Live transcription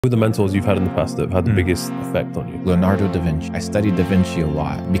Who are the mentors you've had in the past that have had the biggest effect on you? Leonardo Da Vinci. I studied Da Vinci a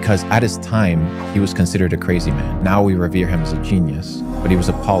lot because at his time, he was considered a crazy man. Now we revere him as a genius, but he was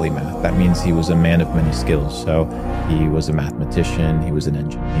a polymath. That means he was a man of many skills. So he was a mathematician, he was an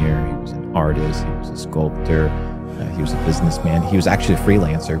engineer, he was an artist, he was a sculptor, he was a businessman. He was actually a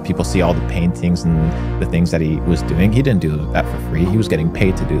freelancer. People see all the paintings and the things that he was doing. He didn't do that for free. He was getting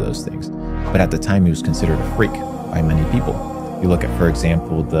paid to do those things. But at the time, he was considered a freak by many people. You look at, for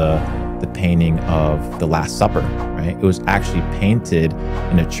example, the painting of The Last Supper, right? It was actually painted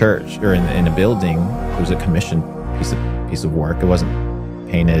in a church or in a building. It was a commissioned piece of work. It wasn't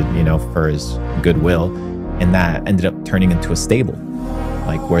painted, for his goodwill. And that ended up turning into a stable,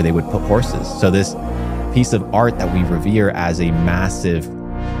 like where they would put horses. So this piece of art that we revere as a massive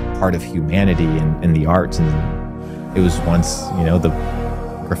part of humanity in the arts, and it was once, the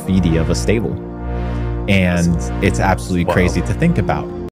graffiti of a stable. And it's absolutely crazy to think about.